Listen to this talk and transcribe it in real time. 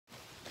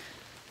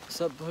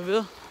What's up,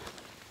 Bobby?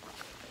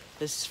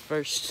 This is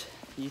first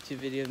YouTube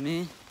video of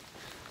me,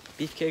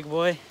 Beefcake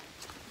Boy.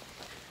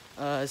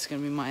 It's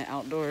gonna be my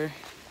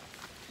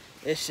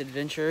outdoor-ish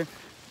adventure,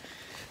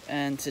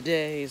 and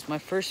today is my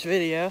first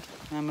video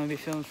I'm gonna be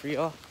filming for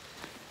y'all.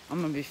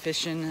 I'm gonna be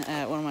fishing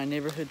at one of my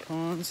neighborhood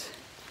ponds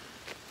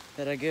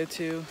that I go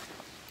to,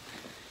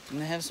 and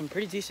they have some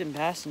pretty decent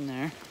bass in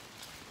there,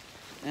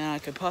 and I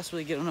could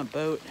possibly get on a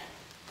boat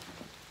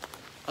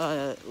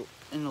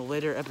in a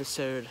later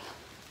episode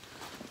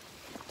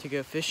to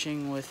go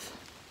fishing with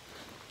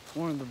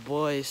one of the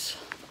boys.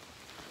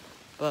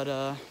 But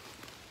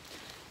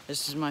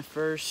this is my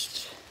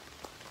first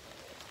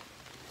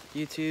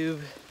YouTube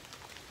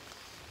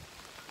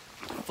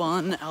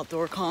fun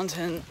outdoor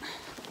content,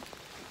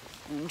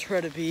 and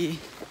try to be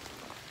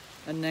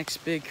a next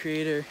big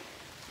creator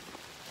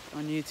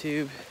on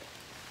YouTube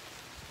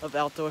of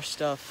outdoor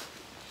stuff.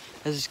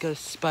 I just got a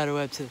spider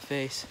web to the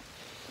face.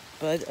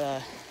 But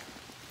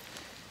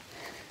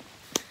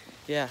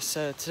yeah,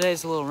 so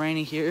today's a little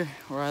rainy here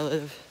where I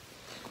live,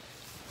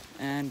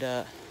 and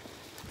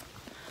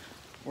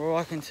we're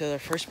walking to the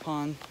first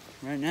pond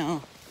right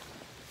now,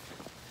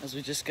 as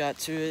we just got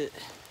to it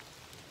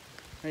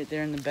right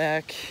there in the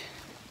back,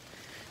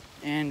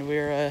 and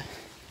we're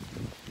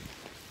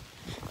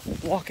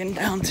walking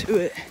down to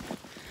it.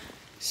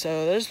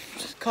 So there's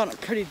caught a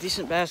pretty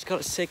decent bass,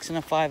 caught a 6 and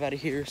a 5 out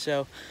of here,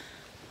 so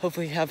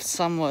hopefully have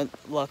somewhat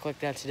luck like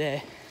that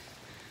today.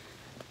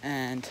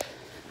 And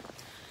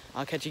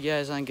I'll catch you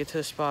guys and get to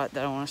the spot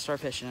that I want to start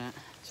fishing at.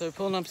 So we're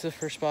pulling up to the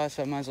first spot,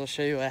 so I might as well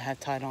show you what I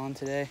had tied on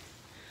today.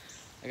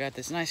 I got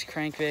this nice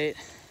crankbait.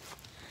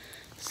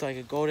 It's like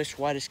a goldish,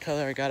 whitish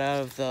color I got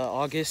out of the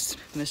August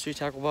mystery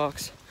tackle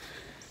box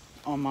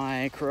on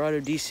my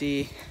Corrado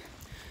DC,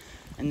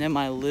 and then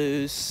my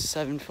Lew's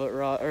 7-foot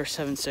rod or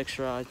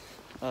 7.6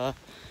 rod,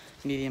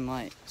 medium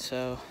light.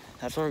 So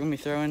that's what we're gonna be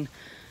throwing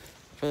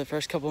for the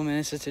first couple of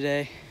minutes of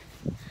today,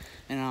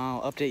 and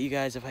I'll update you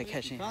guys if I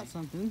catch anything. Caught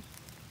something.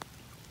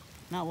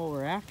 Not what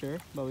we're after,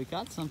 but we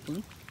caught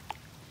something.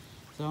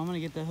 So I'm gonna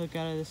get the hook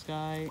out of this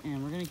guy,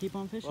 and we're gonna keep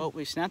on fishing. Well,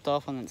 we snapped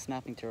off on that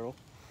snapping turtle.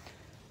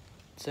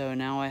 So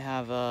now I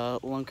have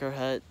a Lunker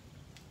Hut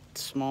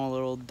small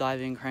little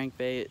diving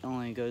crankbait. It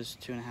only goes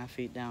 2.5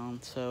 feet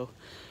down. So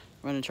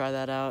we're gonna try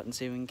that out and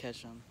see if we can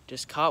catch them.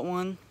 Just caught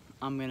one.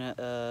 I'm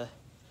gonna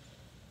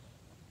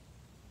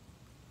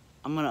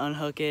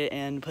unhook it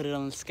and put it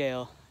on the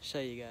scale. Show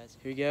you guys.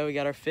 Here we go. We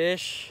got our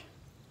fish.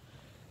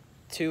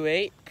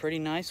 2.8, pretty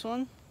nice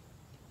one.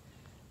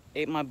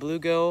 Ate my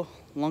bluegill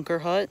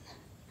Lunker Hut,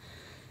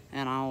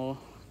 and I'll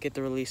get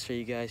the release for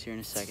you guys here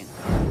in a second.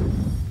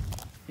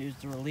 Here's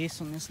the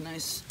release on this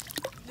nice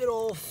good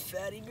old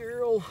fatty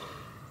girl.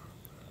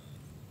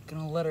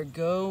 Gonna let her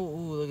go.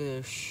 Ooh, look at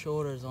those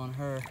shoulders on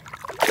her.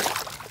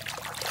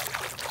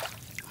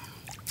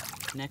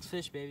 Next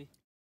fish, baby.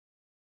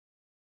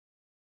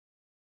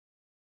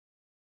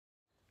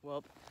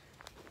 Well,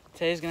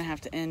 today's gonna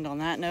have to end on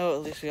that note.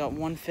 At least we got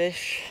one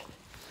fish.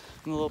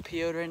 I'm a little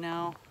PO'd right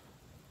now.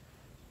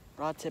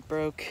 Rod tip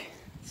broke,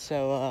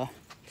 so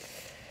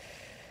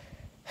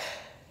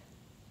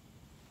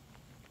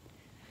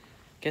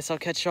guess I'll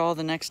catch y'all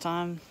the next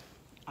time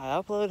I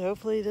upload,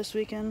 hopefully this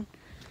weekend.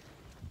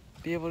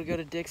 Be able to go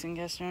to Dick's in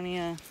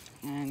Gastonia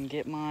and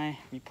get my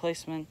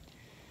replacement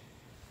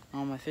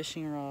on my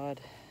fishing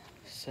rod.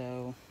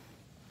 So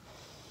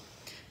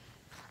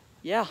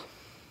yeah,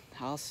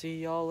 I'll see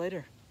y'all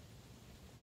later.